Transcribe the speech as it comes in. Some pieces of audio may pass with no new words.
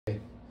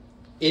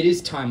It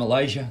is time,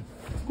 Elijah.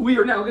 We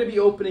are now going to be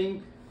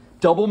opening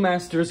Double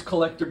Masters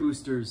Collector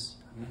Boosters.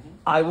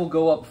 I will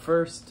go up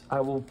first. I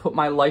will put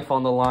my life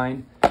on the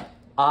line.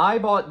 I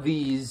bought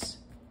these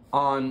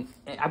on...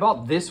 I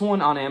bought this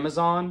one on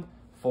Amazon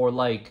for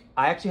like...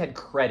 I actually had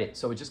credit,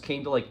 so it just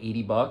came to like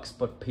 80 bucks,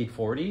 but paid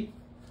 40.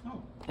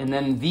 Oh. And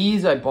then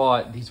these I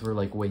bought, these were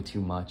like way too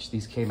much.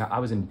 These came out, I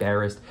was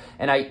embarrassed.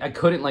 And I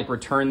couldn't like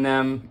return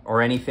them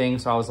or anything,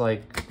 so I was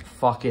like,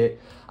 fuck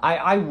it.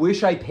 I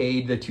wish I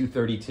paid the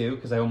 $232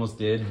 because I almost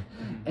did.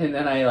 And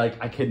then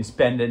I couldn't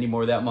spend any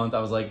more that month. I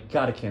was like,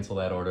 gotta cancel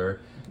that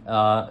order.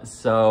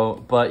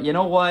 But you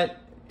know what?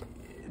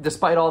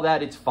 Despite all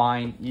that, it's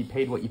fine. You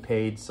paid what you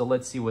paid. So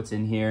let's see what's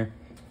in here.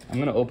 I'm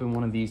gonna open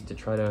one of these to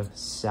try to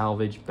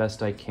salvage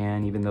best I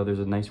can, even though there's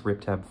a nice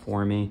rip tab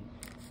for me.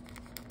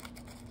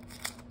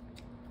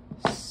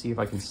 See if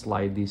I can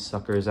slide these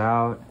suckers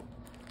out.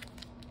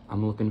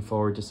 I'm looking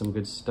forward to some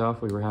good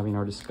stuff. We were having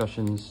our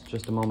discussions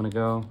just a moment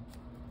ago.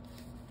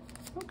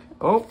 Okay.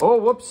 Oh,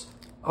 whoops.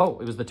 Oh,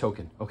 it was the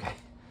token. Okay.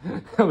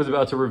 I was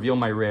about to reveal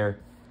my rare.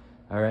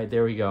 All right,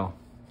 there we go.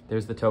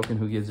 There's the token.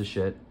 Who gives a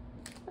shit?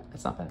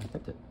 That's not bad. I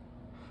kept it.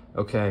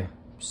 Okay,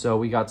 so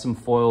we got some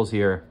foils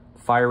here.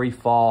 Fiery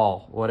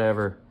Fall,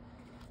 whatever.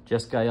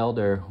 Jeskai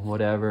Elder,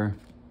 whatever.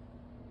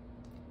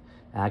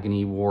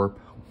 Agony Warp,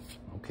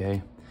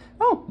 okay.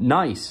 Oh,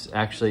 nice,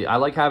 actually. I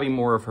like having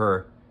more of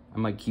her. I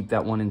might keep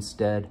that one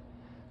instead.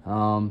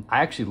 I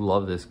actually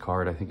love this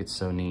card. I think it's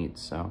so neat,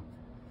 so.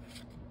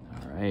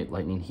 All right,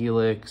 Lightning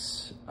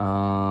Helix.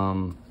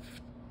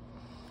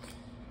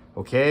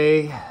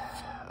 Okay.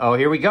 Oh,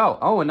 here we go.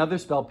 Oh, another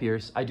Spell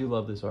Pierce. I do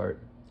love this art.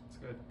 It's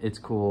good. It's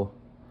cool.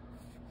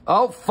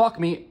 Oh, fuck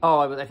me.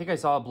 Oh, I think I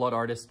saw a Blood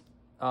Artist.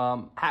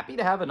 Happy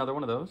to have another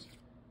one of those.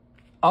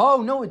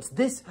 Oh, no, it's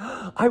this.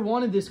 I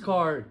wanted this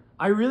card.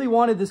 I really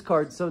wanted this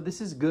card, so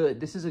this is good.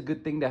 This is a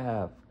good thing to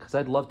have, because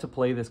I'd love to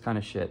play this kind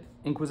of shit.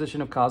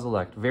 Inquisition of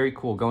Kozilek. Very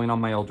cool. Going on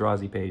my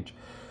Eldrazi page.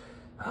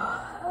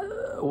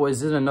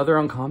 Was it another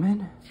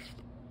uncommon?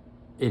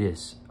 It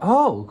is.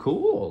 Oh,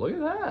 cool. Look at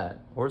that.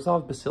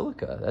 Orzhov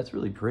Basilica. That's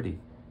really pretty.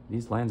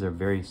 These lands are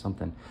very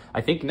something. I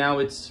think now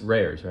it's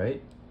rares,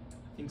 right?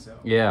 I think so.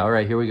 Yeah, all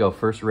right, here we go.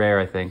 First rare,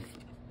 I think.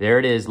 There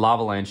it is,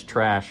 Lavalanche,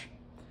 trash.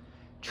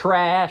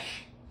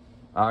 Trash!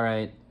 All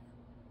right,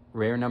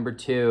 rare number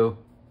 2.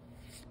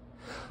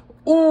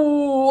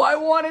 Ooh, I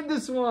wanted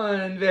this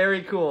one.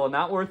 Very cool.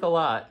 Not worth a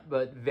lot,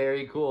 but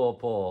very cool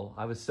pull.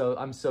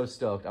 I'm so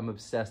stoked. I'm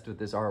obsessed with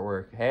this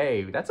artwork.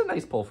 Hey, that's a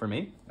nice pull for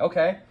me.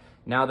 Okay,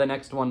 now the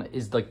next one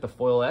is like the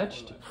foil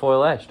etched.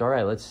 Foil etched, all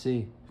right, let's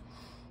see.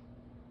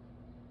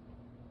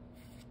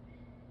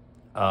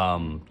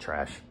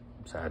 Trash.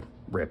 Sad.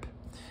 Rip.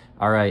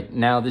 All right,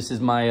 now this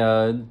is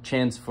my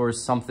chance for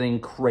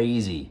something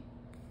crazy.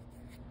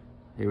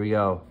 Here we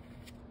go.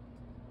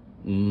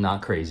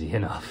 Not crazy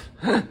enough.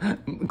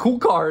 Cool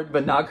card,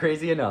 but not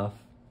crazy enough.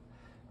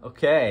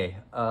 Okay,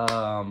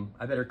 I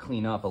better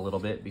clean up a little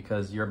bit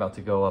because you're about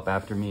to go up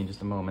after me in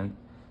just a moment.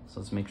 So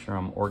let's make sure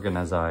I'm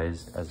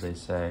organized, as they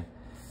say.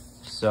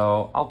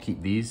 So I'll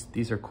keep these.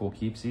 These are cool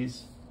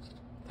keepsies.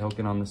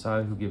 Token on the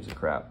side, who gives a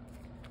crap?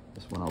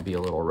 This one I'll be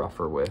a little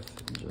rougher with.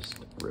 Just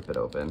rip it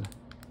open.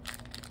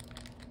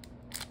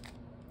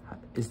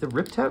 Is the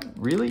rip tab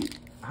really?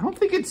 I don't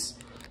think it's...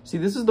 See,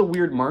 this is the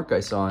weird mark I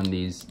saw in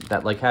these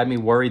that like had me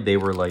worried they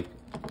were like,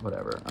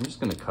 whatever. I'm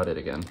just gonna cut it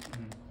again.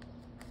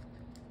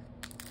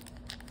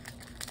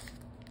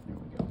 There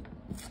we go.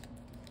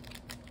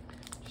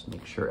 Just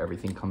make sure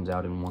everything comes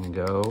out in one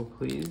go,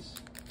 please.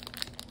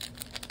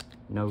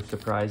 No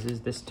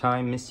surprises this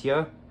time,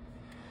 monsieur.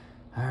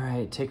 All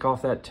right, take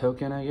off that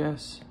token, I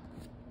guess.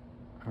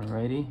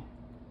 Alrighty.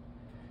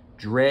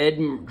 Drag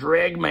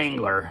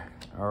Mangler.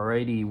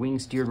 Alrighty.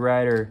 Wing-Steered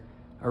Rider.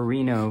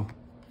 Areno.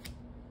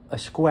 A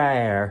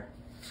Squire.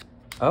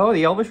 Oh,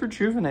 the Elvish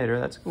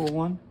Rejuvenator. That's a cool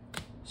one.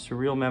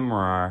 Surreal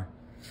Memoir.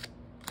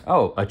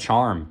 Oh, a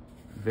Charm.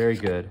 Very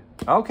good.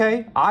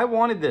 Okay. I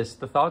wanted this.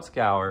 The Thought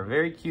Scour.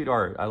 Very cute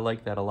art. I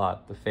like that a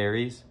lot. The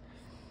fairies.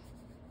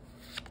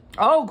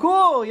 Oh,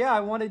 cool. Yeah,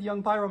 I wanted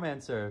Young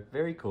Pyromancer.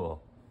 Very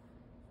cool.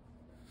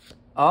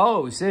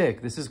 Oh,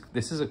 sick. This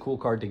is a cool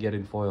card to get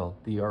in foil.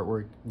 The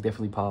artwork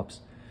definitely pops.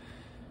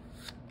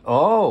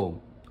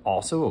 Oh,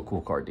 also a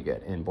cool card to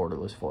get in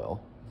borderless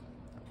foil.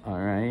 All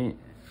right.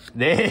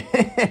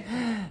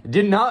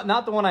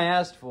 Not the one I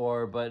asked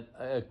for, but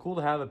cool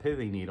to have a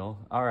Pithing Needle.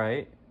 All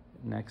right.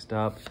 Next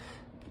up,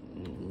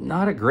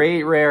 not a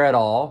great rare at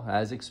all,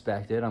 as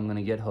expected. I'm going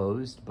to get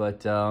hosed,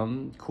 but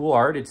cool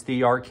art. It's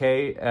the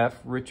RKF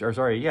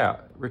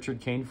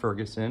Richard Kane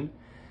Ferguson.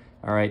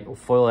 All right,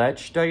 foil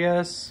etched, I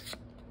guess.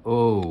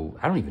 Oh,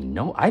 I don't even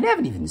know. I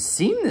haven't even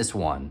seen this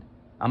one.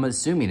 I'm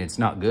assuming it's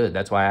not good.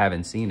 That's why I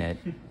haven't seen it.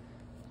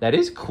 That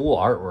is cool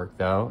artwork,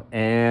 though.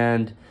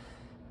 And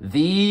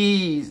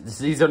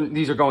these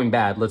are going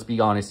bad. Let's be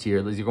honest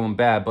here. These are going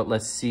bad, but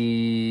let's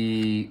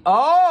see.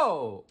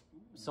 Oh,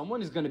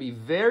 someone is going to be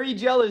very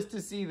jealous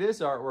to see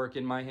this artwork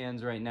in my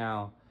hands right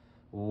now.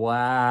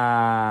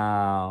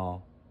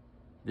 Wow.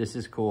 This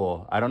is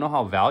cool. I don't know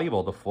how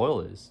valuable the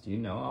foil is. Do you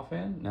know,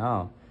 offhand?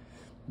 No.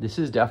 This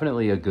is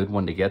definitely a good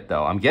one to get,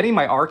 though. I'm getting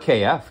my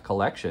RKF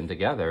collection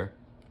together.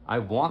 I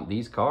want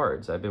these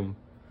cards. I've been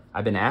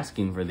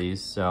asking for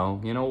these,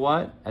 so you know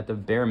what? At the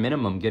bare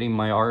minimum, getting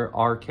my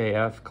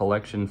RKF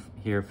collection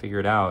here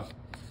figured out.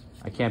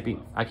 I can't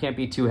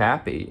be too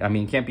happy. I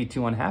mean, can't be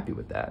too unhappy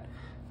with that.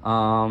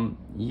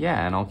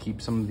 Yeah, and I'll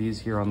keep some of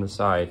these here on the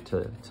side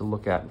to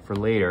look at for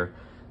later.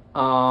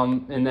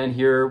 And then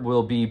here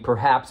will be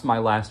perhaps my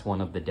last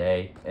one of the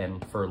day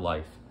and for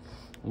life.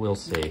 We'll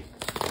see.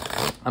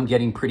 I'm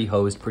getting pretty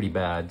hosed pretty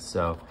bad,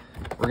 so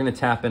we're gonna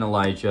tap in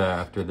Elijah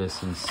after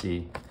this and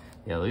see.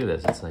 Yeah, look at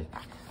this. It's like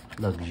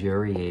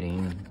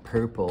luxuriating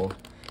purple.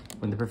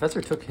 When the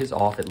professor took his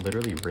off, it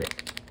literally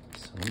ripped.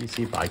 So let me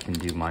see if I can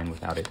do mine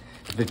without it.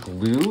 The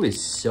glue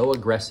is so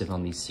aggressive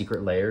on these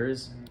secret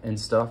layers and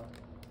stuff.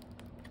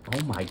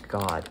 Oh my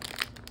God.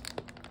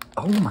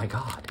 Oh my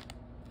God.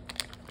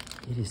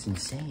 It is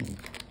insane.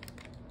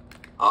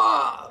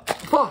 Ah,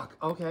 fuck.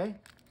 Okay.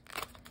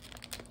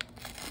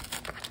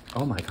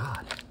 Oh my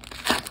God.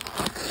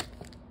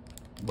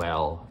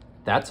 Well,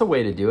 that's a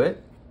way to do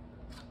it.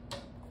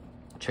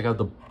 Check out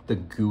the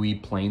gooey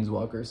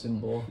planeswalker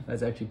symbol.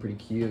 That's actually pretty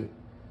cute.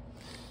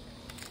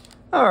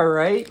 All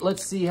right,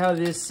 let's see how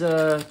this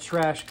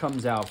trash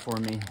comes out for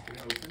me.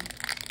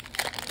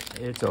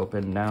 It's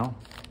open now.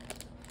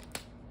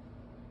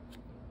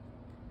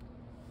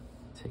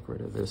 Take rid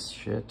of this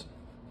shit.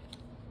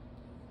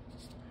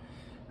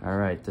 All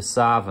right, the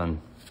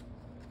Savin,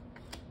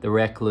 the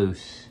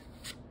Recluse,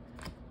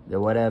 the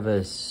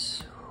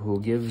whatevers, who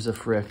gives a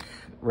frick,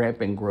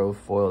 Rampant Growth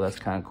foil, that's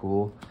kind of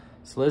cool.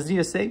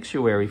 Selesnya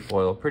Sanctuary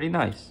foil, pretty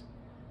nice.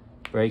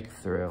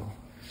 Breakthrough.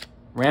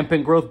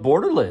 Rampant Growth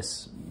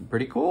borderless,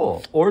 pretty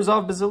cool.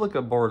 Orzhov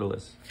Basilica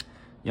borderless.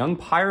 Young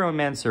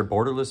Pyromancer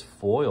borderless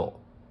foil.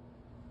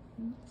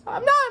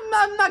 I'm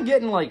not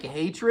getting like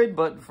hatred,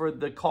 but for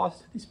the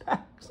cost of these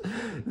packs,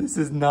 this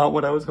is not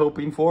what I was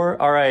hoping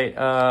for. All right,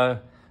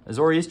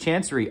 Azorius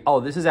Chancery. Oh,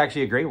 this is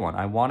actually a great one.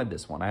 I wanted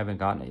this one. I haven't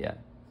gotten it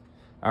yet.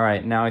 All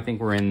right, now I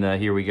think we're in the,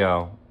 here we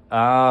go.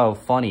 Oh,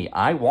 funny.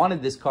 I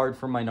wanted this card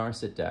for my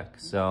Narset deck,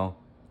 so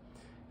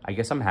I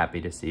guess I'm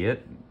happy to see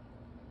it.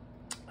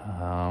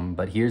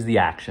 But here's the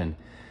action.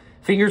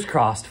 Fingers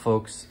crossed,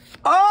 folks.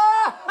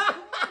 Oh!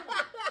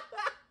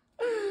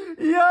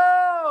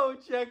 Yo,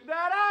 check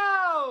that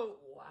out.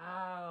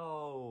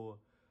 Wow.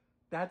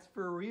 That's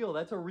for real.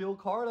 That's a real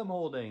card I'm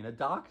holding. A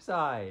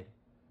Dockside.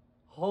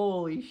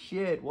 Holy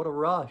shit, what a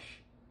rush.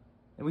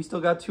 And we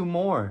still got two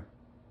more.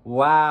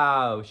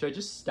 Wow. Should I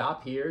just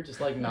stop here? Just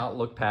like not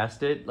look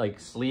past it? Like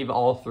sleeve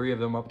all three of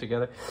them up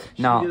together?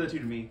 No. The other two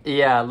to me.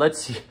 Yeah, let's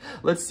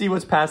see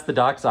what's past the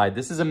Dockside.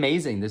 This is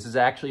amazing. This is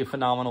actually a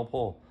phenomenal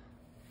pull.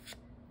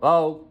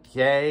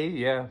 Okay,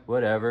 yeah,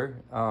 whatever.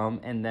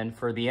 And then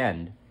for the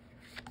end.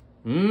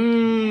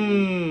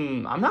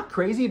 I'm not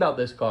crazy about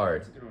this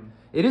card. It's a good one.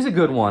 It is a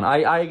good one.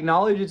 I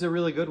acknowledge it's a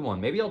really good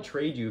one. Maybe I'll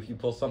trade you if you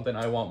pull something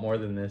I want more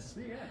than this.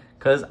 Yeah.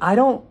 Because I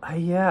don't,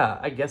 yeah,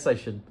 I guess I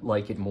should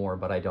like it more,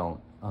 but I don't.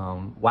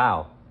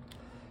 Wow.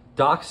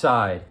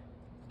 Dockside.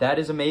 That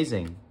is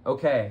amazing.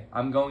 Okay,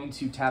 I'm going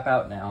to tap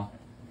out now.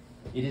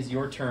 It is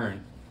your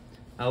turn.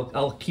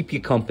 I'll keep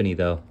you company,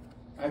 though.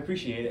 I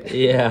appreciate it.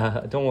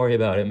 Yeah, don't worry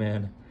about it,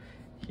 man.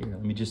 Here,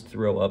 let me just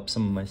throw up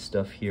some of my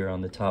stuff here on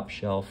the top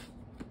shelf.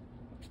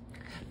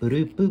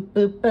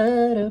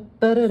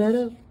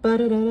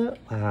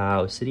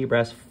 Wow, City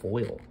Brass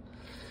foil.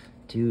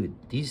 Dude,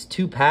 these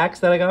two packs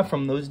that I got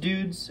from those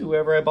dudes,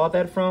 whoever I bought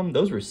that from,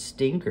 those were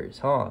stinkers,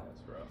 huh?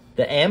 That's rough.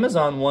 The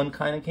Amazon one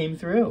kind of came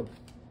through.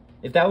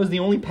 If that was the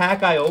only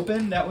pack I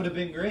opened, that would have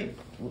been great.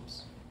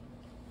 Whoops.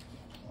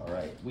 All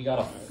right, we got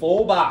a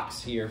full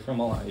box here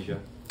from Elijah.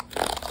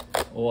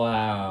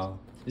 Wow.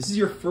 This is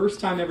your first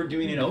time ever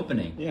doing an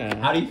opening. Yeah.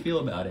 How do you feel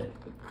about it?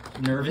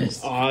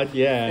 Nervous? Odd,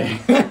 yeah.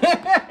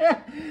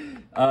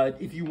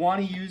 If you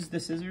want to use the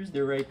scissors,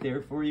 they're right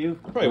there for you.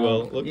 I probably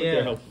will. Look yeah. like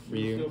they're helpful for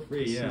you. Feel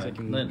free, As soon yeah. as I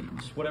can...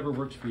 Just whatever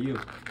works for you.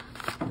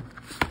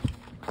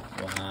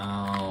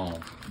 Wow.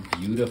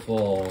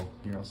 Beautiful.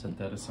 Here, I'll set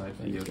that aside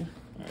for you.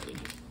 Alrighty.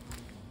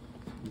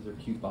 These are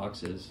cute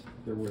boxes.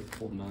 They're worth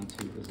holding on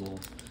to as a little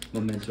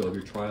memento of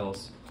your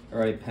trials. All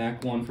right,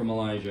 pack one from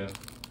Elijah.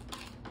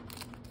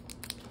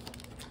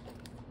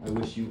 I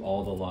wish you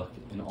all the luck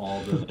and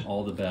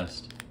all the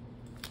best.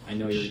 I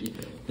know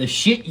the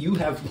shit you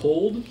have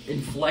pulled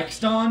and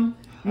flexed on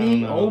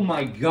me. Oh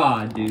my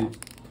god, dude.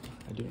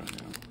 I do not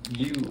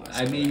know.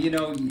 I mean, you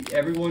know,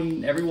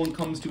 everyone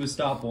comes to a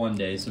stop one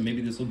day, so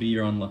maybe this will be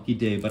your unlucky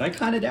day, but I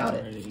kind of doubt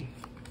it. Alrighty.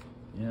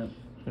 Yeah.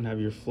 Don't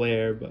have your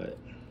flair, but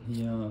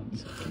Yeah.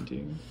 something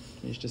to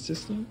finish the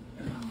system.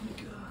 Oh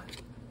my god.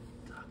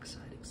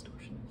 Dockside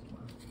extortion.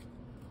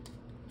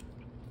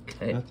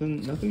 Okay.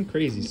 Nothing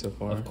crazy so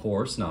far. Of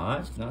course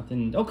not.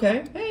 Nothing.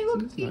 Okay. Hey,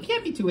 look, It's you not-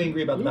 can't be too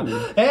angry about that.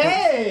 Ooh.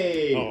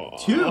 Hey! Aw.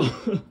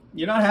 2.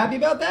 You're not happy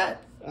about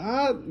that?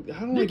 I don't They're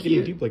like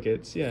getting cute.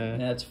 duplicates, yeah.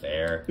 That's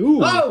fair.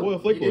 Ooh, oh! foil You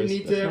Flake didn't Wars.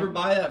 need to That's ever not-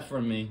 buy that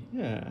from me.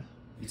 Yeah.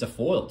 It's a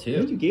foil I think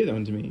you too. gave that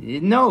one to me.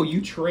 No,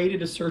 you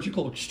traded a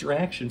surgical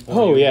extraction for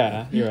Oh me.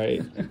 yeah, you're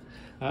right.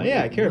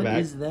 Yeah, Caravac. What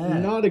is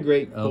that? Not a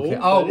great pull. Okay.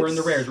 Oh, but we're in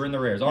the it's- rares. We're in the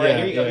rares. All right, Yeah,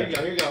 here you go. yeah. Here you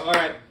go. Here you go. All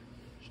right.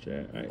 All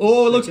right,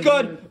 Oh, it looks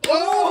second good.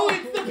 Oh,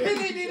 it's the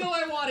pivot needle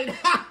I wanted.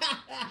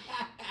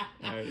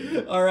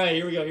 Alright. All right,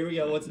 here we go. Here we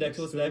go. What's next?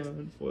 What's next?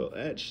 Foil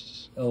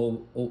etched.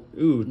 Oh.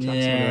 Ooh, Toxin.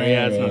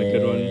 Yeah, that's not a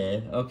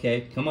good one.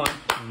 Okay, come on.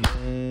 And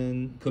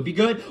then Could be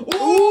good.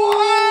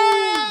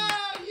 Oh,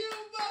 you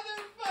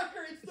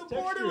motherfucker! It's the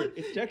border. textured.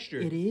 It's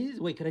textured. It is.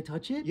 Wait, can I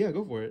touch it? Yeah,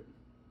 go for it.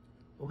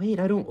 Wait,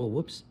 I don't. Oh,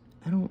 whoops.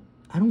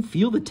 I don't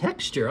feel the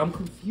texture. I'm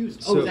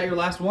confused. So- is that your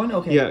last one?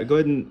 Okay. Yeah, go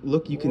ahead and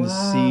look. You can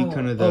see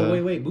kind of the.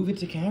 Oh, wait. Move it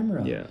to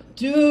camera. Yeah.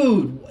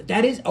 Dude,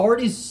 that is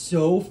art is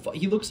so.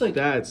 He looks like.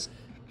 That's.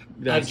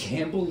 I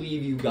can't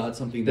believe you got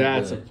something that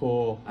That's a good.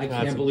 pull. I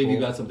That's can't a believe you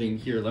pull. got something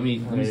here. Let me.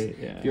 Right,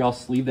 yeah. Here, I'll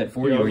sleeve that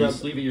for Here, you, I'll or you grab-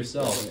 sleeve it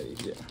yourself.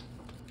 Yeah.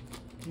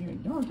 Here,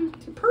 no, dude,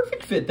 it's a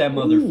perfect fit. That Ooh,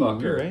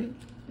 motherfucker. you're right.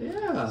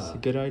 Yeah. It's a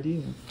good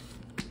idea.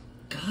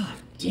 God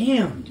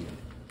damn, dude.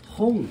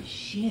 Holy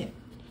shit.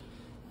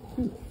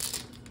 Whew.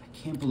 I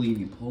can't believe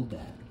you pulled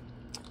that.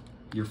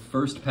 Your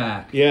first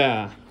pack.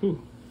 Yeah.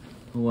 Whew.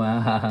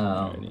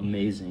 Wow. Alrighty.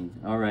 Amazing.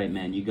 All right,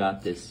 man. You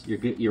got this. You're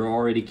good. You're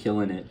already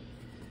killing it.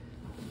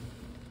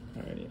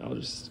 Alrighty, I'll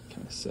just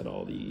kind of set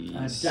all these.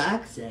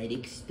 Dark side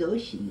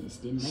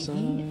extortionist in my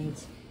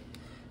hands.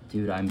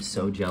 Dude, I'm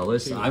so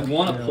jealous. Dude, I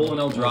want to yeah, pull an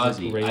that was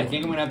a Eldrazi. great I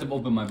think I'm one. going to have to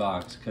open my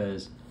box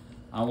because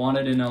I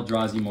wanted an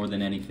Eldrazi more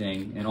than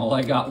anything, and all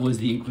I got was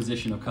the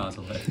Inquisition of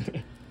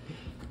Kozilek.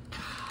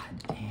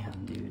 God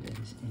damn, dude. That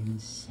is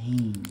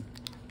insane.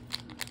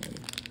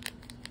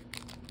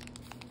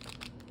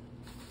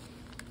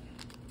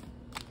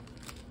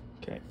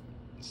 Okay.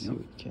 Let's see Yep.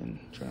 what we can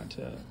try not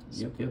to. Yep,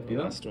 skip yep, the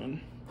yep. Last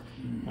one.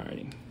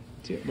 Alrighty.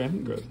 See,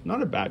 Rampant Growth.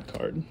 Not a bad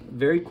card.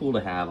 Very cool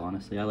to have,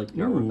 honestly. I like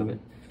the artwork of it.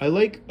 I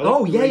like.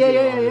 Oh, the yeah. regular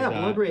art of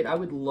that. Blood Raid. I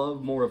would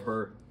love more of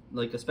her.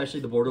 Like, especially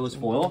the borderless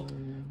foil.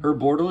 Her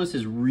borderless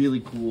is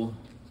really cool.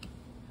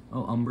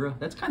 Oh, Umbra.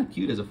 That's kind of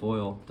cute as a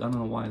foil. I don't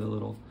know why the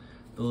little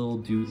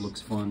dude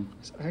looks fun.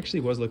 I actually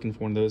was looking for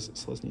one of those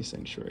Selesnya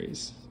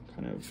Sanctuaries.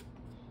 Kind of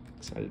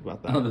excited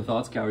about that. Oh, the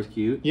Thought Scour's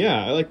cute.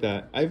 Yeah, I like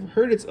that. I've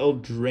heard it's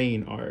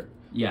Eldraine art.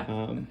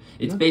 Yeah.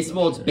 It's not based,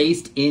 well, it's sure.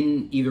 based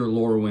in either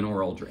Lorwyn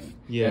or Eldraine.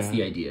 Yeah. That's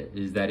the idea,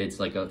 is that it's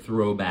like a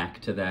throwback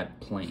to that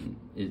plane.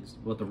 It's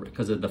what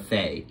because of the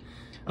Fae.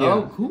 Yeah.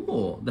 Oh,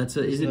 cool. That's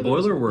is it another-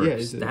 Boilerworks? yeah,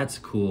 is it- That's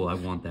cool. I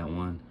want that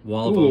one.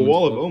 Wall of Ooh, a Omens.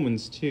 Wall of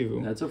Omens too.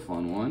 That's a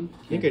fun one.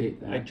 I think Can't hate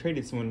I that.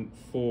 traded someone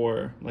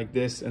for like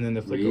this and then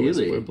the Flickerless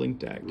Really? for a Blink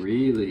deck.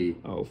 Really?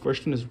 Oh,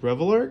 first one is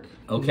Revelark.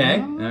 Okay.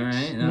 Not- All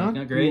right.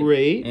 Not great.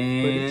 great. but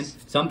And it's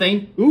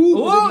something. Ooh,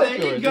 Oh, the there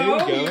Nectar. you go.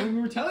 There you go.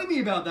 You were telling me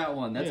about that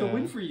one. That's a Yeah.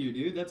 win for you,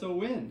 dude. That's a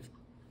win.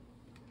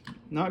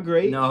 not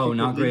great. No, Pick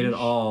not the great at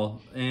Leash.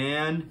 all.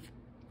 And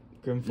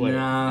Grimflare.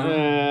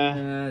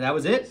 nah, that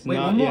was it. Wait,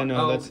 not- one more. Yeah,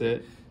 no, Oh. that's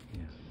it. Yeah.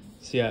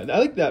 So yeah, I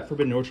like that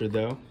Forbidden Orchard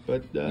though.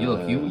 But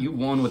You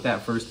won with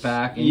that first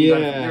pack. And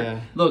Yeah.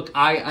 look,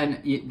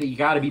 you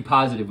got to be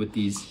positive with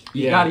these.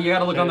 You Yeah. got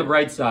to look on the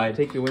bright side.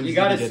 Take the wins You as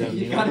got to you get 'em,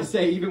 you you got to know?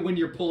 say even when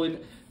you're pulling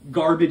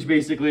garbage,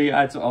 basically.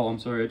 I'm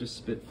sorry, I just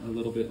spit a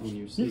little bit on your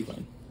You're sleeve.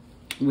 fine.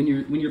 When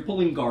you're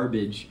pulling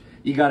garbage,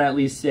 you got to at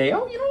least say,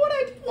 oh, you know what?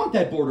 I did want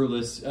that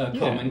borderless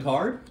common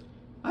card.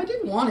 I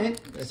did want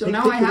it, so Take-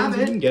 now take I the have ones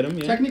you it. can get 'em,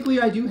 yeah.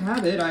 Technically, I do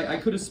have it. I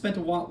could have spent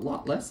a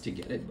lot less to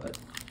get it, but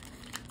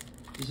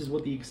this is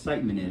what the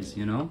excitement is,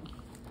 you know?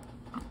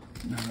 All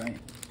right.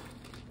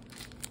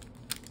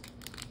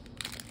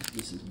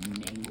 This is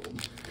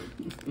mangled.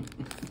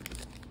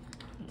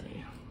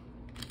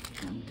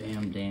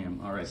 Damn.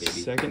 All right, baby.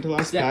 Second to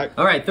last Yeah. pack.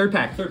 All right, third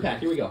pack.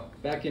 Here we go.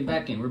 Back in.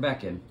 We're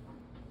back in.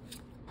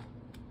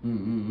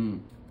 Mm-hmm.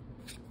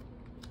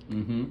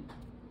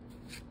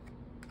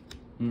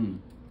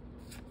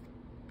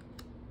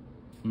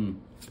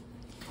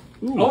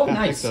 Ooh, Oh, Path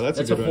nice. Exile, That's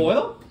a a good one.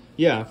 foil?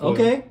 Yeah. Foil.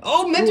 Okay.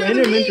 Oh, Mentor Ooh, of and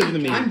the a Mentor of the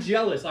Meek. Meek. I'm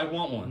jealous. I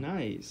want one.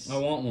 Nice. I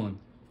want one.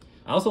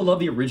 I also love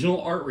the original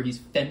art where he's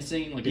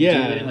fencing like a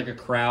Yeah. dude in like a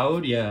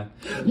crowd. Yeah.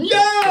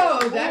 No,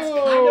 that's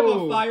kind of a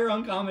Whoa. fire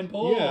uncommon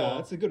pull. Yeah,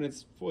 that's a good one.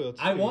 It's foil too.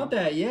 I want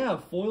that. Yeah,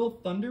 foil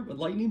thunder with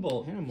lightning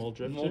bolt. And a Mole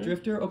Drifter. Mole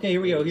Drifter. Okay,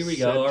 here we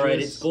go. All right,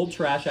 it's gold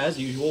trash as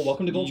usual.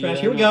 Welcome to gold trash.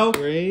 Yeah, Here we go. not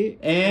Great.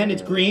 And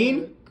it's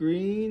green.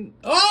 Green.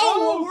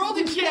 Oh, World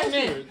Blue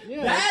Enchantment. Bastard.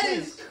 Yeah, That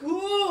that's is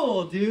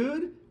cool,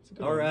 dude. It's a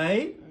good All one.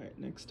 right. All right,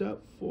 next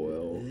up,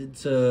 foil.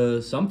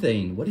 It's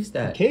something. What is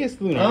that? Chaos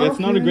Lunar. That's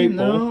not a great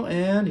pull. No,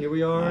 and here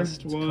we are.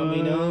 Last It's one.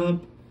 coming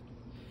up.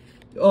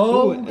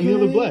 Oh, and the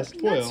other blessed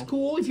That's foil.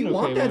 cool. If It's you an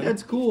want okay that, one.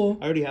 that's cool.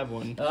 I already have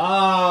one.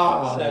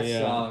 Ah, So, that yeah.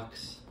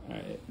 sucks. All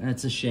right.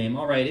 That's a shame.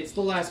 All right, it's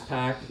the last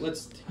pack.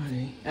 Let's,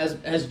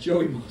 as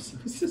Joey Moss,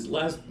 this is his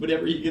last.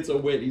 Whenever he gets a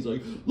win, he's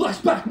like,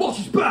 "Last pack, Moss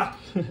is back."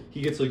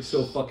 He gets like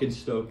so fucking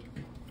stoked.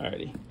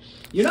 Alrighty.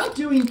 You're not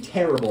doing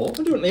terrible.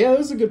 I'm doing. Yeah, that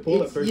was a good pull.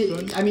 That It's- first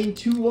one. I mean,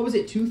 what was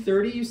it?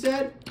 230? You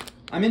said.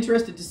 I'm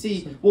interested to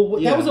see. Well,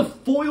 that was a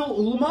foil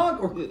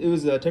Ulamog? Or It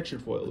was a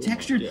textured foil.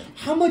 textured? Yeah.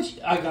 How much?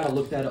 I gotta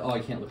look that up. Oh, I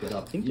can't look it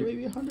up. I think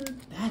maybe 100.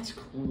 That's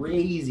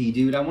crazy,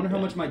 dude. I wonder how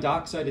much my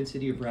Dockside and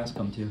City of Brass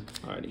come to.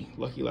 Alrighty,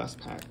 lucky last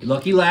pack.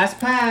 Lucky last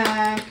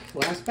pack.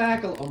 Last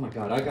pack. Oh my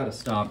god, I gotta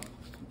stop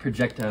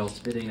projectile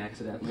spitting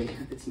accidentally.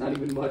 It's not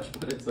even much,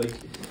 but it's like.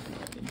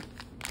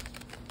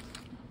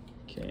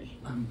 Okay.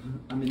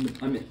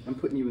 I'm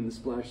putting you in the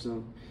splash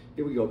zone.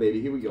 Here we go, baby.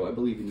 Here we go. I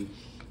believe in you.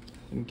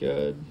 I'm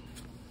good.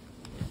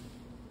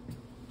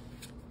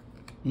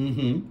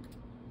 Mm-hmm.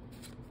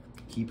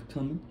 Keep it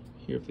coming.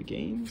 Here are the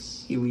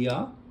games. Here we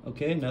are.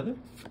 Okay, another.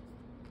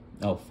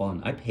 Oh,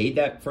 fun. I paid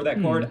that for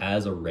that card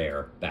as a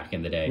rare back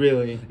in the day.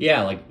 Really?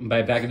 Yeah, like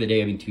by back in the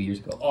day, I mean 2 years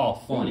ago. Oh,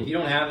 fun. If you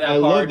don't have that I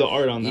card. love the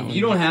art on that If one.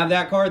 you don't have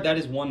that card, that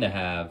is one to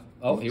have.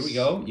 Oh, here we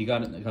go. You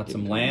got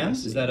some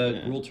lands. Is that a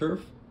Yeah. Rule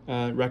Turf?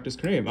 Rakdos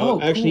Cranium. Oh,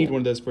 I actually cool. need one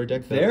of those for a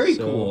deck. Very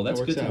so cool. that That's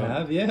good works to out.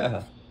 have. Yeah.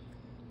 Ranking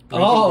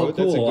Oh, Growth,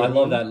 that's a cool. good I love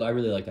one. that. I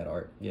really like that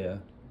art. Yeah.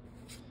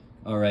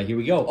 All right, here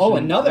we go. Oh, So,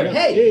 another. yeah.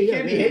 Hey, Yeah,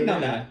 can't be yeah, hating yeah,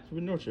 on yeah. that.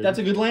 Twin Orchard. That's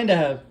a good land to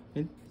have.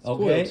 It's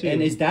Okay, foil, too.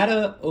 and is that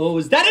an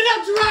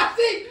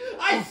Eldrazi?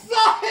 I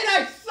saw it.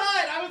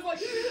 I was like,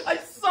 I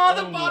saw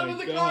the Oh bottom my of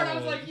the card. I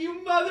was God. like,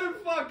 you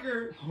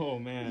motherfucker. Oh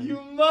man. You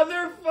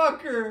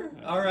motherfucker.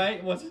 All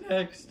right, what's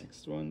next?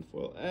 Next one,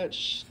 foil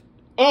etch.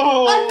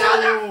 Oh!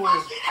 Another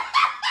fucking.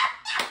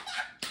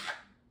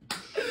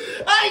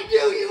 I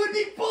knew you would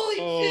be pulling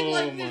shit Oh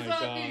like this my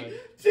on me. God.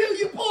 Dude,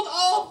 you pulled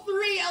all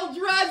 3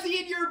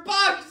 Eldrazi in your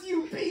box,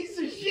 you piece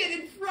of shit,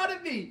 in front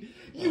of me.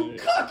 You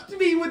cucked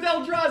me with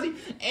Eldrazi,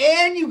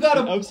 and you got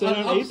An upside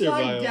down Aether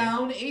Vial.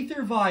 down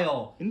Aether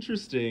Vial.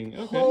 Interesting.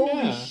 Okay. Holy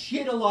yeah.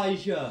 shit,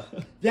 Elijah.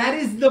 That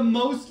is the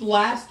most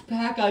last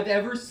pack I've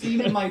ever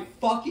seen in my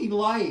fucking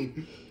life.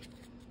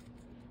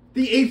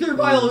 The Aether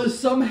Vial is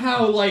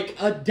somehow like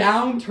a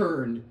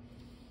downturn.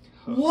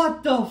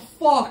 What the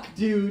fuck,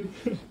 dude?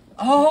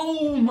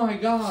 Oh my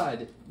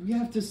god. You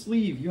have to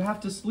sleeve. You have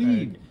to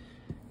sleeve.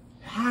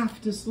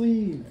 Have to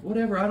sleeve.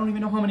 Whatever. I don't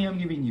even know how many I'm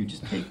giving you.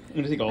 Just take. I'm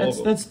gonna take all of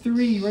them. That's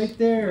 3 right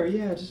there.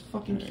 Yeah, just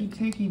fucking keep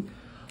taking.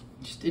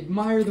 Just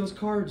admire those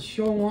cards.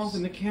 Show them off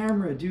in the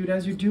camera, dude,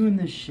 as you're doing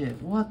this shit.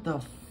 What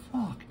the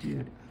fuck,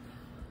 dude?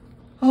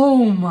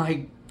 Oh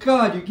my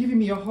god, you're giving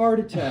me a heart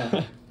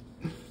attack.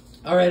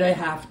 All right, I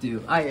have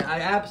to. I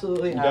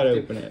absolutely have gotta to.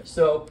 open it.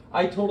 So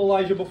I told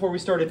Elijah before we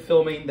started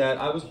filming that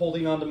I was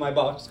holding onto my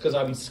box because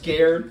I'm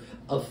scared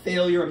of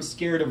failure. I'm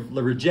scared of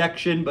the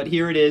rejection. But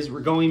here it is.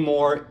 We're going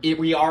more.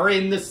 We are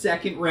in the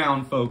second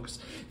round, folks.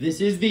 This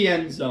is the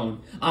end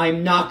zone.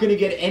 I'm not gonna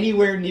get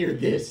anywhere near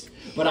this,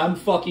 but I'm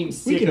fucking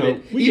sick of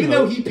it. Even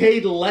though he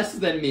paid less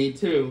than me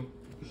too.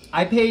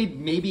 I paid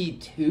maybe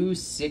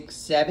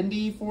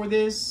 $2,670 for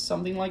this,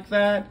 something like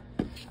that.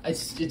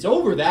 It's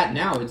over that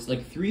now. It's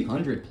like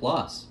 300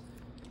 plus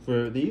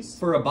For these?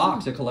 for a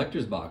box, a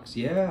collector's box.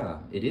 Yeah,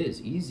 it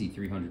is easy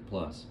 300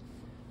 plus.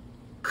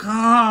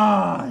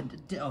 God,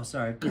 oh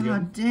sorry. You're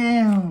God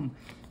damn,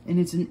 and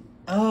it's an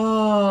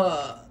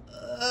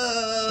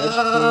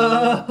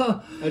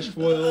Edge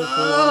foil,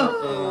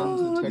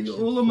 and the texture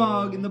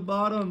Ulamog foil. in the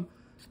bottom.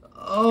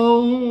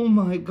 Oh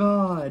my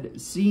god.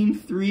 Seeing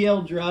 3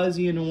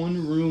 Eldrazi in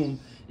one room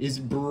is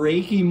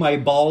breaking my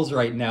balls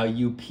right now,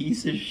 you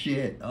piece of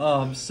shit. Oh,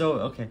 I'm so...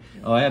 Okay.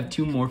 Oh, I have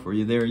 2 more for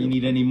you there. You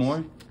need any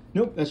more?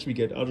 Nope, that should be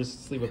good. I'll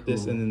just sleeve up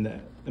this Cool. and then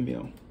that.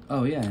 Emil.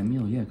 Oh, yeah,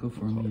 Emil. Yeah, go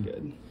for All Emil.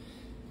 good.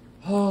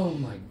 Oh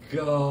my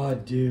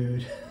god,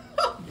 dude.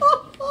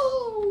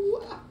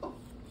 Oh, wow.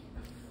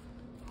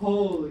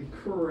 Holy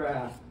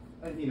crap.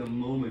 I need a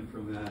moment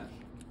from that.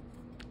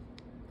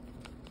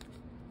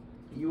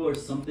 You are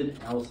something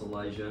else,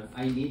 Elijah.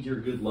 I need your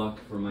good luck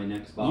for my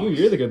next box.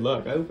 You're the good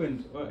luck. I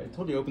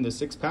told you I opened the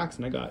 6 packs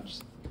and I got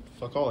just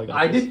fuck all I got.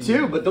 I did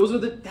too, but those are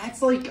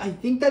that's like, I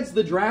think that's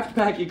the draft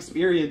pack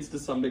experience to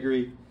some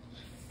degree.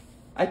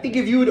 I think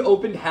if you had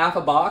opened half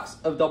a box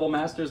of Double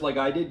Masters like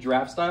I did,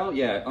 draft style,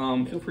 yeah,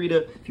 feel free to,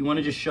 if you want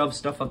to just shove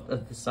stuff up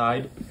at the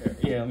side.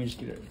 Yeah, let me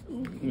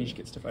just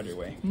get stuff out of your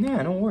way. Yeah,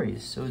 no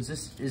worries. So is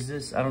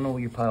this, I don't know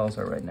what your piles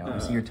are right now. I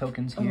see your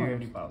tokens I don't have here.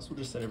 any files. We'll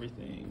just set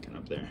everything kind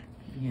of up there.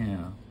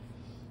 Yeah.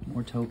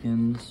 More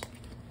tokens.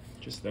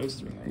 Just those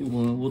 3.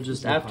 We'll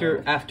just, There's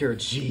no after,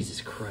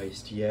 Jesus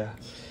Christ, yeah.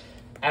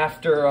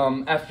 After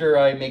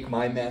I make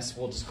my mess,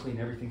 we'll just clean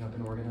everything up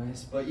and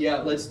organize. But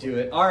yeah, let's do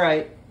it. All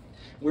right.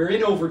 We're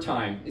in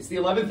overtime. It's the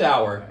 11th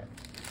hour.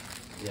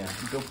 Yeah.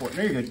 Go for it.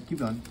 No, you're good. Keep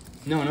going.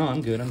 No,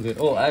 I'm good.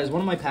 Oh, is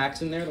one of my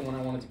packs in there, the one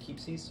I wanted to keep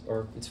these?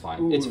 Or it's fine.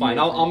 Ooh, It's fine.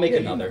 yeah. I'll make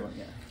Yeah, another.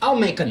 yeah. I'll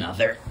make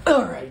another.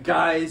 All right,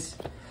 guys.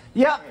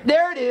 Yep,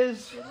 there it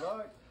is.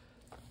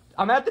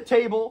 I'm at the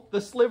table.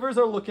 The slivers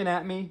are looking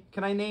at me.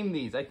 Can I name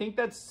these? I think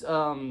that's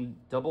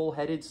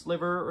double-headed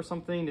sliver or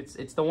something.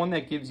 It's the one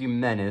that gives you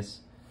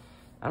menace.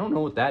 I don't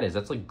know what that is.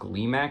 That's like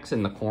Gleemax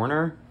in the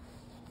corner.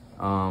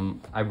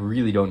 I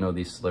really don't know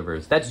these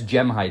slivers. That's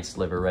Gemhide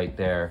sliver right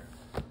there.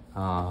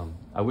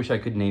 I wish I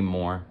could name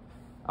more.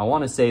 I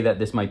want to say that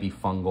this might be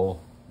fungal.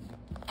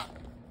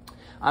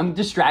 I'm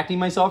distracting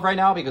myself right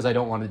now because I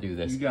don't want to do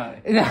this. You got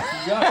it. You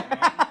got it,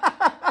 man.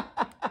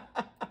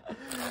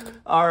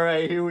 All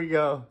right, here we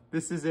go.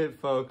 This is it,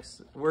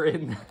 folks.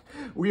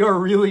 We are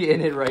really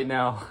in it right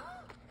now.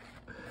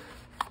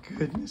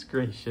 Goodness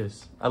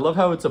gracious. I love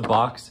how it's a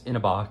box in a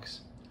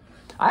box.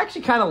 I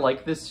actually kind of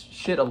like this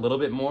shit a little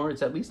bit more.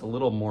 It's at least a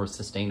little more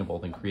sustainable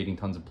than creating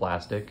tons of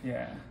plastic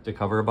to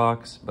cover a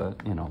box.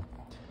 But, you know,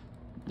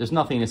 there's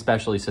nothing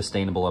especially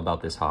sustainable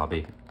about this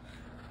hobby.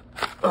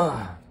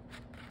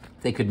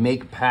 They could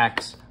make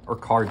packs or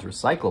cards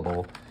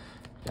recyclable.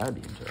 That would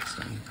be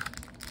interesting.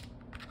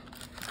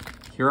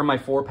 Here are my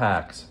 4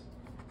 packs.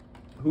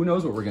 Who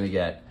knows what we're going to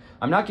get?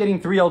 I'm not getting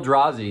 3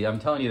 Eldrazi. I'm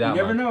telling you that.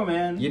 You never know,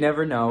 man. You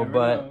never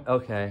know,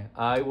 okay.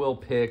 I will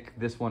pick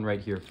this one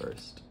right here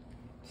first.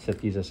 Set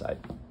these aside.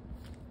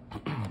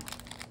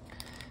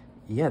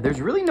 Yeah, there's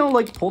really no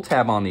like pull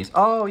tab on these.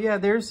 Oh yeah,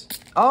 there's.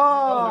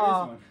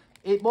 Oh,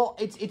 there is one.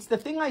 It's the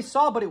thing I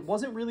saw, but it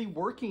wasn't really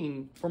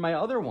working for my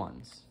other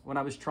ones when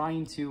I was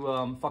trying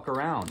to fuck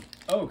around.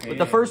 Okay. But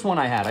the first one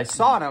I had, I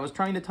saw it. I was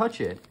trying to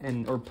touch it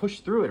or push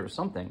through it or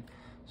something.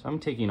 So I'm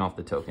taking off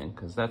the token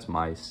because that's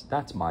my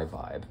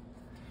vibe.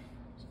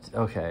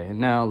 Okay,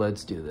 now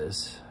let's do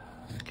this.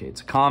 Okay,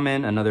 it's a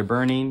common, another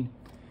burning,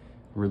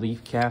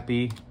 relief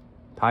cappy,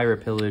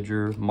 pirate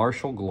pillager,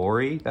 martial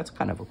glory. That's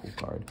kind of a cool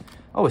card.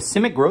 Oh, a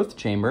Simic growth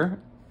chamber.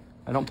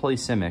 I don't play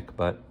Simic,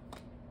 but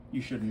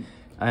you shouldn't.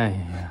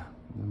 I'm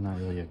not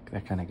really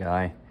that kind of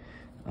guy.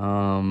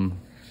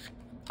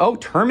 Oh,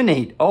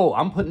 terminate. Oh,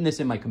 I'm putting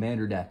this in my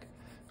commander deck.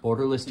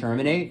 Borderless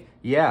terminate.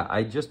 Yeah,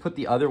 I just put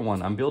the other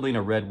one. I'm building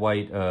a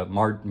red-white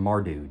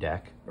Mardu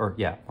deck. Or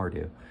yeah,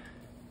 Mardu.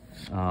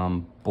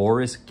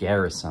 Boris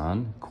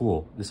Garrison.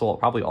 Cool. This will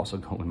probably also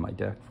go in my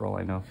deck for all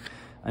I know.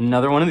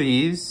 Another one of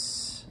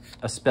these.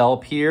 A Spell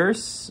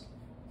Pierce.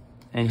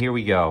 And here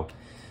we go.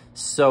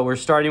 So we're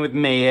starting with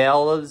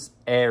Maela's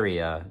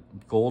Area.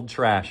 Gold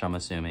trash, I'm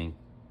assuming.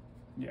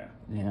 Yeah.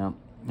 Yeah.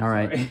 All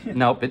right.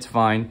 Nope, it's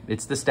fine.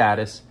 It's the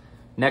status.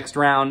 Next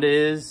round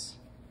is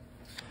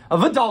a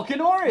Vidalcan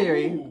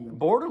Orrery.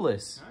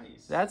 Borderless.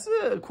 Nice. That's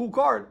a cool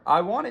card.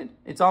 I want it.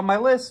 It's on my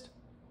list.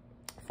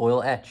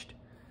 Foil etched.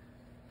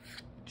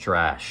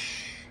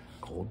 Trash.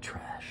 Gold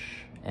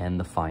trash. And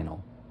the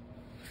final.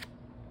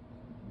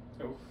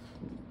 Oh.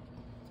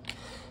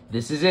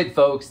 This is it,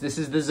 folks. This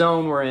is the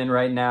zone we're in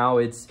right now.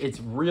 It's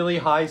really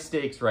high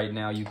stakes right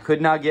now. You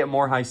could not get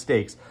more high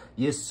stakes.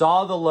 You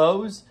saw the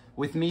lows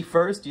with me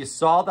first. You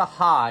saw the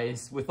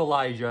highs with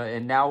Elijah.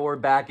 And now we're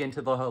back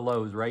into the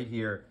lows right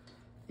here.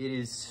 It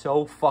is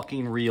so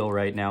fucking real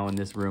right now in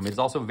this room. It's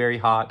also very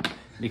hot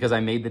because I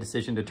made the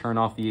decision to turn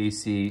off the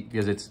AC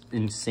because it's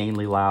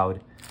insanely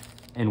loud.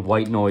 And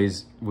white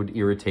noise would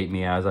irritate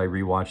me as I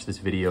rewatch this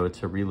video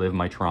to relive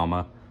my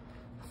trauma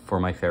for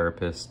my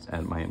therapist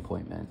at my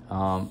appointment.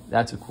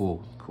 That's a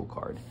cool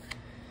card.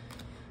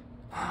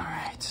 All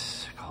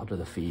right, Call to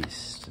the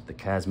Feast, the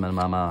Chasma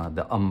Mama,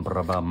 the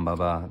Umbra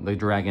Bamba, the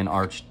Dragon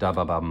Arch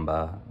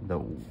Dababamba,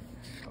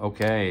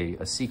 okay,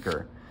 a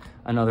Seeker,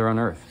 another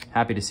Unearth.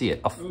 Happy to see it.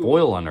 A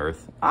foil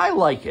Unearth. I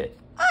like it.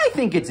 I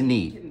think it's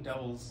neat. Getting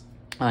doubles.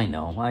 I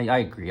know. I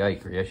agree.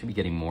 I should be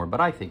getting more, but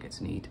I think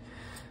it's neat.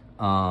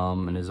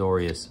 An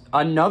Azorius.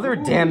 Another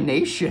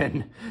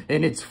Damnation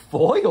in its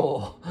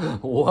foil.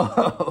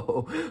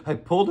 Whoa. I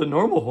pulled a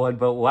normal one,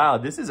 but wow,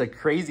 this is a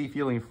crazy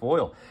feeling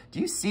foil. Do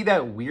you see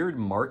that weird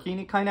marking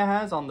it kind of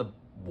has on the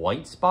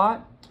white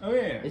spot? Oh,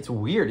 yeah. It's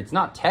weird. It's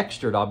not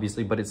textured,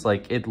 obviously, but it's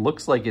like, it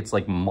looks like it's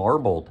like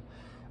marbled.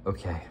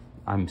 Okay.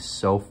 I'm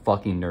so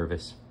fucking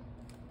nervous.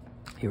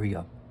 Here we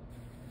go.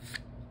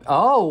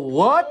 Oh,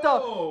 what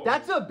the?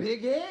 That's a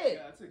big hit.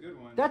 Yeah, that's a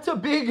good one. That's a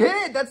big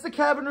hit. That's the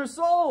Cavern of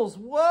Souls.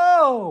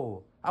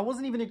 Whoa. I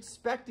wasn't even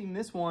expecting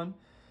this one.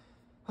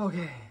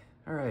 Okay.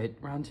 All right.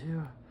 Round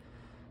 2.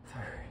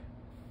 3.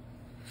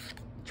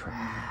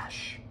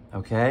 Trash.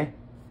 Okay.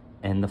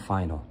 And the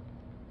final.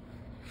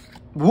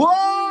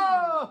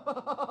 Whoa.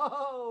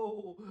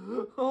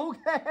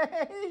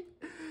 Okay.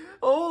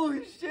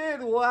 Holy shit,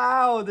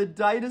 wow. The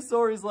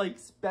dinosaur is like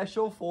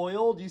special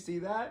foil. Do you see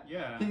that?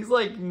 Yeah. He's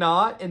like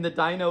not, and the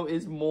dino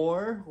is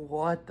more.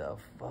 What the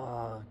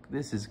fuck?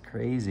 This is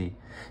crazy.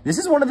 This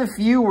is one of the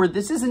few where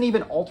this isn't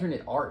even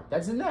alternate art.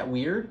 Isn't that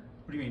weird?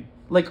 What do you mean?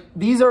 Like,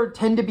 these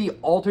tend to be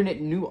alternate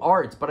new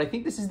arts, but I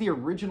think this is the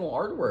original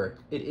artwork.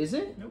 It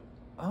isn't? Nope.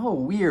 Oh,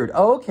 weird.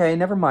 Oh, okay,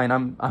 never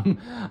mind.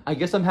 I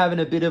guess I'm having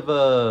a bit of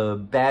a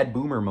bad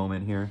boomer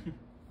moment here.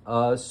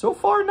 So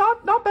far,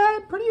 not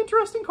bad. Pretty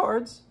interesting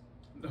cards.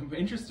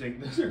 Interesting.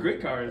 Those are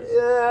great cards.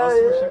 Yeah.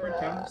 Shepherd,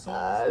 Cavern of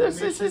Souls.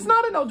 This is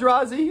not an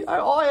Eldrazi.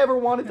 All I ever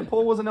wanted to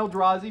pull was an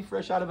Eldrazi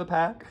fresh out of a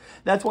pack.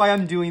 That's why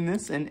I'm doing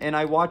this. And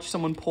I watched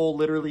someone pull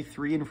literally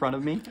 3 in front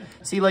of me.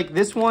 See, like,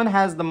 this one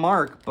has the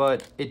mark,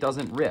 but it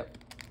doesn't rip.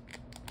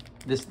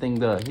 This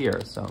thing here,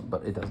 so,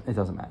 but it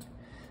doesn't matter.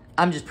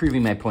 I'm just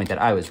proving my point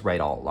that I was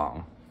right all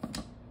along.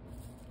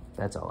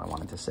 That's all I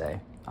wanted to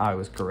say. I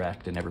was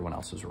correct and everyone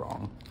else was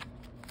wrong.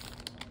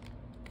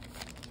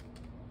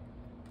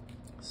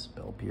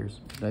 Spell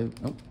Pierce. Oh,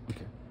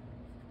 okay.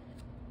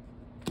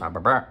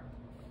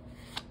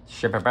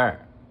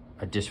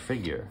 A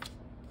Disfigure.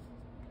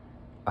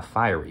 A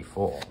Fiery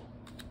Fall.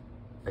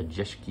 A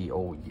Jeshki,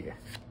 oh yeah.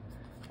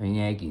 A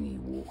Nagini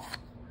War.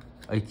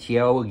 A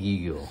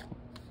Tiaogigil.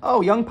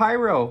 Oh, Young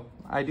Pyro.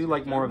 I do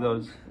like more of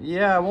those.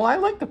 Yeah, well, I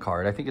like the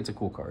card. I think it's a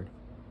cool card.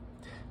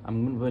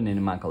 I'm gonna put it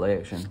in my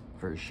collection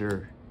for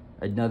sure.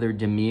 Another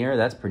Demir,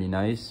 that's pretty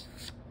nice.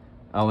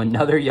 Oh,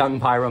 another Young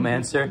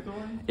Pyromancer.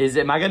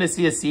 Am I gonna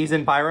see a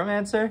seasoned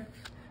Pyromancer?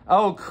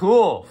 Oh,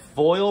 cool.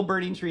 Foil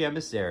Burning Tree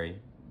Emissary.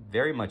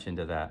 Very much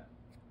into that.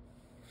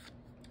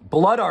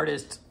 Blood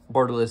Artist,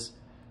 Borderless.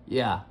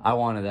 Yeah, I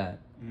wanted that.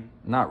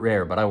 Not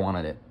rare, but I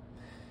wanted it.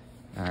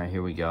 All right,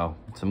 here we go.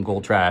 Some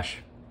gold trash.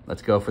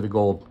 Let's go for the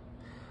gold.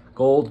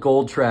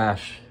 Gold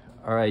trash.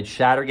 All right,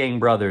 Shattergang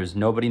Brothers.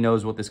 Nobody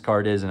knows what this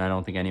card is, and I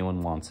don't think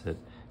anyone wants it.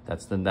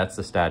 That's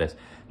the status.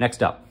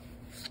 Next up.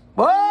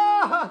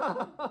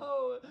 Whoa!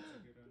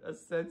 A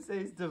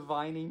Sensei's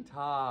Divining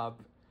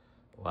Top.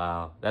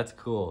 Wow, that's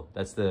cool.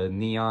 That's the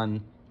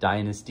Neon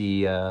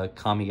Dynasty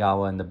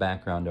Kamigawa in the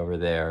background over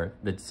there.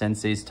 The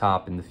Sensei's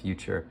Top in the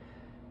future.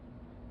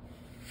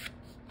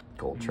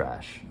 Gold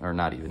trash. Or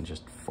not even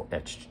just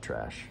etched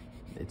trash.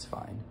 It's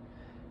fine.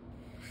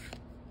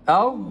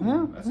 Oh,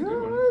 yeah, that's a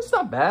good one. It's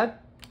not bad.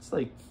 It's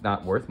like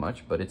not worth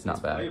much, but it's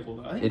not bad. Playable,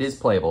 though. It is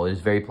playable. It is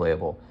very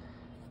playable.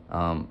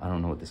 I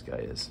don't know what this guy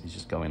is. He's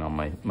just going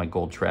on my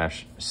gold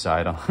trash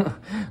side on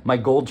my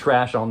gold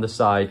trash on the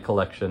side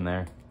collection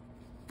there.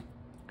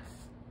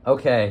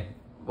 Okay,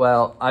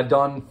 well, I've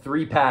done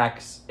 3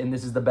 packs, and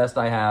this is the best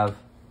I have.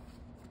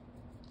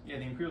 Yeah,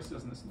 the Imperial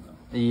Seal's missing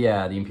though.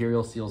 Yeah, the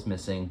Imperial Seal's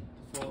missing.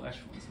 The full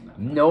echelon's in that.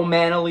 No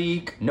mana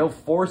leak, no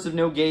force of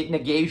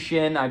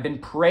negation. I've been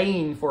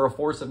praying for a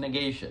force of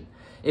negation.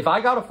 If I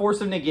got a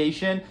force of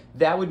negation,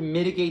 that would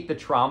mitigate the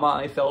trauma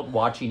I felt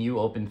watching you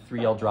open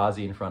 3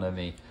 Eldrazi in front of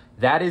me.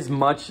 That is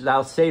much,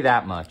 I'll say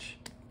that much.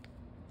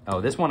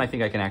 Oh, this one I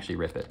think I can actually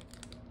rip it.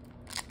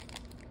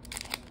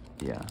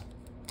 Yeah.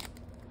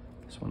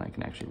 This one I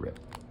can actually rip.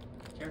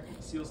 Careful,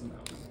 the seal's in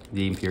that one.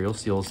 The Imperial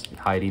Seal's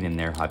hiding in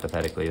there,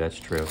 hypothetically, that's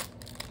true.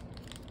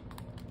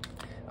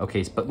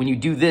 Okay, but when you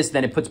do this,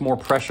 then it puts more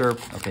pressure.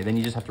 Okay, then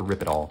you just have to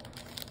rip it all.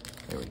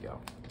 There we go.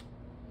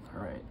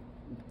 All right.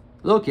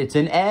 Look, it's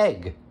an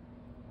egg.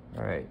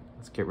 All right,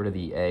 let's get rid of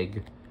the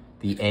egg.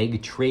 The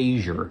egg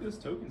treasure. Those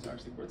tokens are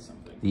actually worth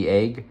something. The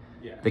egg.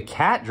 Yeah. The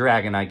cat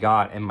dragon I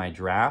got in my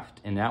draft,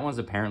 and that one's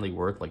apparently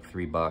worth like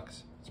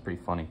 $3. It's pretty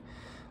funny.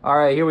 All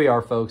right, here we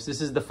are, folks.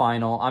 This is the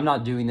final. I'm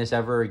not doing this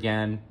ever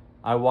again.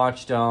 I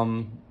watched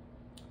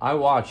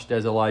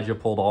as Elijah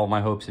pulled all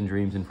my hopes and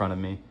dreams in front of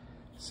me.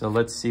 So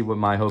let's see what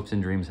my hopes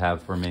and dreams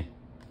have for me.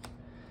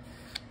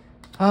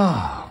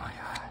 Oh my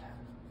God.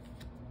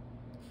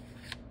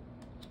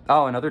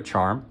 Oh, another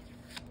charm.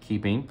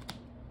 Keeping.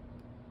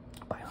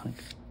 Bionic.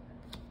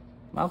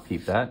 I'll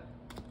keep that.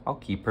 I'll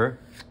keep her.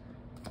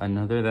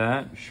 Another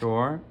that,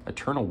 sure.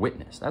 Eternal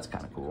Witness. That's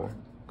kind of cool.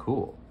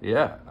 Cool.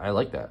 Yeah, I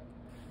like that.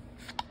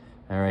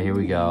 All right, here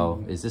we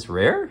go. Is this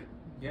rare?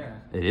 Yeah.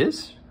 It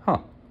is? Huh.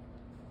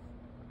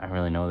 I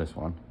really know this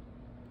one.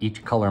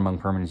 Each color among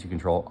permanents you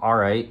control. All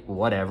right,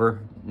 whatever.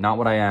 Not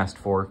what I asked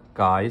for,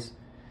 guys.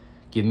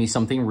 Give me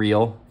something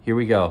real. Here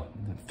we go.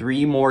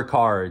 3 more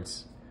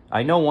cards.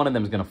 I know one of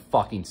them is going to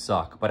fucking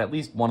suck, but at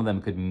least one of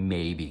them could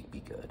maybe be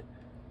good.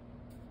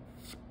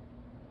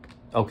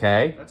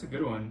 Okay. That's a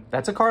good one.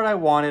 That's a card I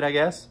wanted, I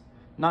guess.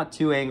 Not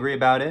too angry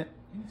about it.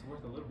 I think it's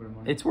worth a little bit of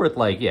money. It's worth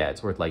like, yeah,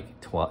 it's worth like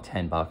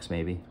 $10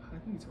 maybe. I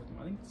think it's worth the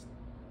money. It's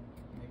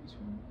maybe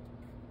 20.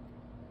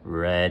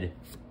 Red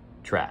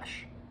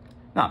trash.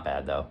 Not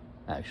bad though,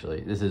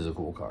 actually. This is a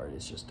cool card.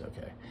 It's just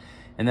okay.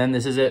 And then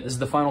this is it. This is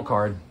the final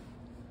card.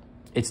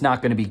 It's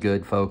not going to be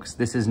good, folks.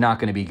 This is not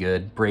going to be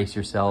good. Brace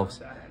yourselves.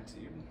 That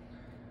attitude.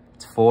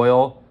 It's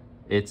foil.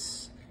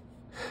 It's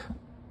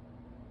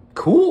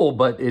cool,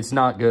 but it's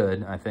not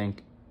good, I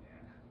think.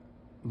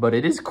 But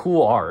it is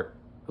cool art.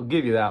 I'll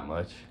give you that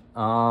much.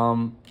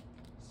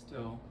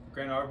 Still,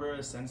 Grand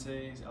Arbor,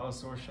 Sensei's,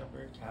 Allosaur,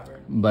 Shepherd,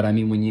 Cavern. But I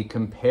mean, when you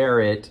compare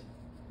it,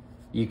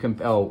 you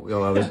can. Oh,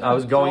 I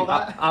was going.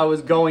 I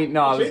was going.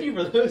 No, I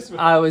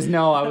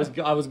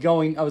was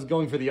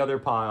going for the other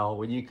pile.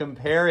 When you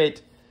compare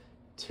it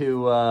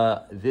to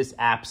this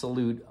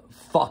absolute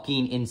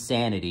fucking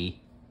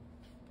insanity,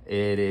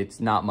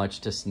 it's not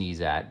much to sneeze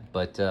at.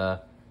 But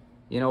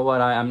you know what?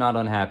 I'm not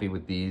unhappy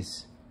with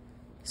these.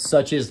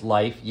 Such is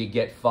life. You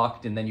get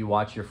fucked, and then you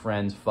watch your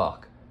friends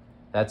fuck.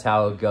 That's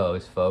how it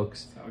goes,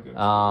 folks. That's how it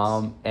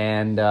goes.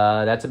 And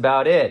that's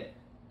about it.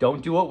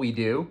 Don't do what we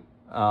do.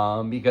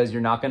 Because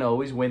you're not going to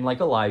always win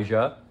like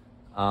Elijah.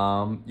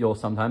 You'll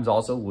sometimes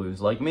also lose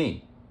like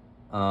me.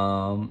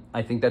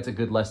 I think that's a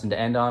good lesson to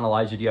end on.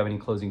 Elijah, do you have any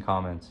closing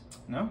comments?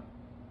 No.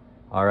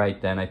 All right,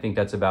 then. I think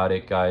that's about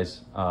it,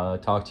 guys.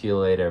 Talk to you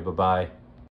later. Bye-bye.